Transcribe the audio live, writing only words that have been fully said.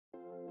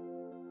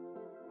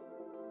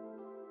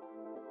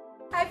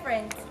Hi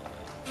friends,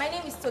 my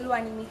name is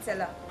Toluwani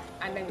Mitela.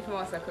 And I'm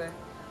Ifeoma Osakwe.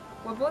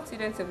 We're both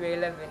students of year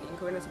 11 in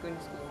Corona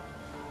Secondary School,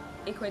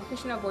 a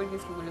co-educational boarding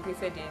school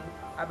located in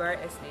Abara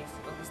Estate,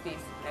 Ogun State,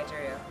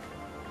 Nigeria.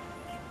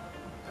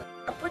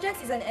 Our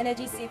project is an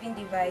energy-saving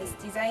device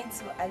designed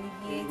to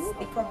alleviate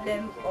the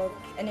problem of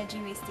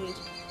energy wastage.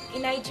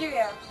 In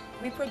Nigeria,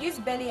 we produce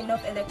barely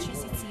enough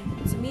electricity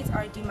to meet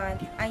our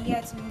demand, and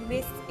yet we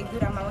waste a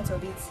good amount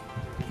of it.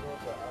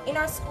 In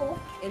our school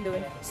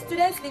alone,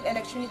 students leave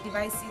electronic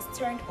devices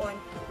turned on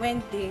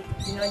when they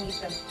do not need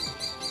them.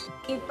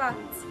 In fact,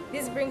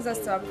 this brings us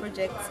to our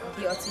project,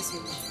 the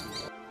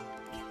Autoswitch.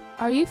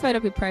 Are you fed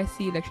up with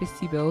pricey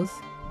electricity bills?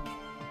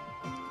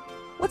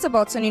 What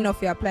about turning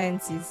off your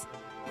appliances?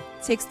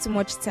 Takes too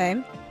much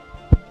time?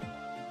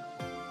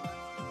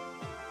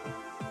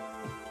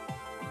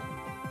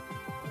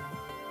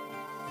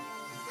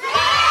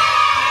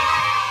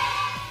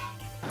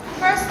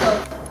 First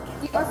off,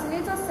 the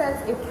oscillator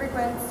sets a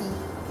frequency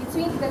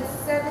between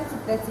 37 to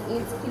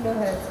 38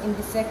 kHz in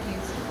the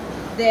circuit.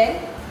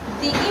 Then,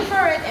 the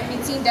infrared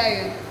emitting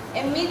diode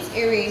emits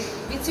a ray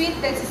between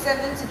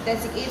 37 to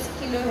 38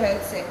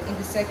 kHz in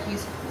the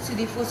circuit to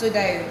the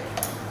photodiode.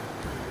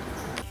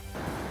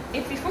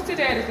 If the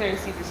photodiode does not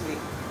receive this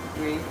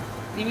ray,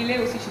 the relay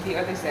will switch to the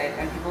other side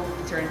and the bulb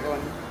will be turned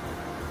on.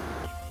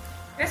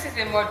 This is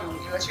a model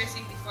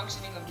illustrating the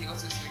functioning of the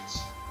auto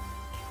switch.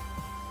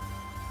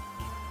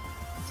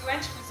 So when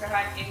she puts her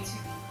hand into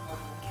the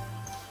model,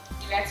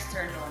 the light is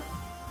turned on.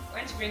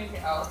 When she brings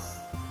it out,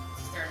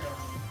 it's turned off.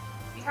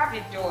 We have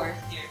a door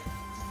here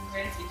to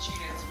prevent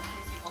intruders from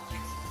placing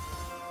objects.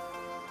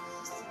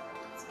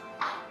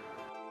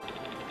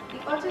 The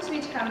auto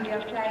switch can be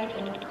applied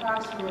in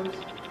classrooms,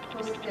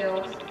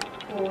 hostels,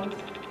 homes,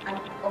 and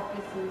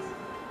offices.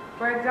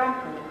 For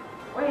example,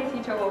 when a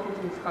teacher walks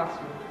into his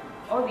classroom,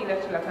 all the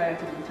electrical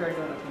appliances will be turned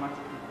on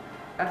automatically.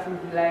 That is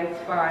the lights,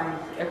 fans,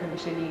 air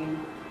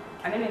conditioning,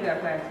 and any other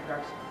appliances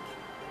actually.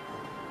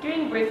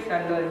 During breaks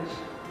and lunch,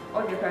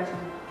 all the appliances,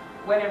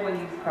 when everyone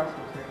leaves the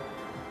classroom,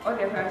 all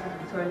the appliances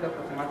will be turned off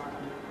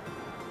automatically.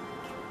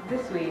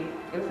 This way,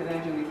 it was an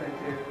energy we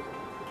conserve.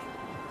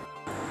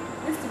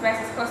 This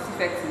device is cost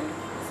effective,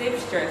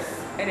 saves stress,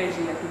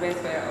 energy, and prevents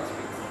fire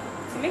outbreaks.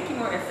 To make it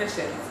more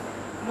efficient,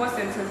 more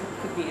sensors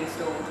could be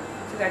installed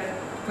so that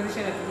the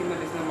position of the human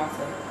does not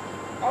matter.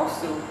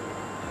 Also,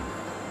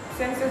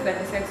 sensors that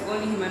detect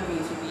only human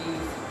beings will be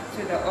used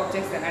so that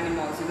objects and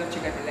animals do not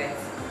trigger the lights.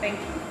 Thank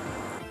you.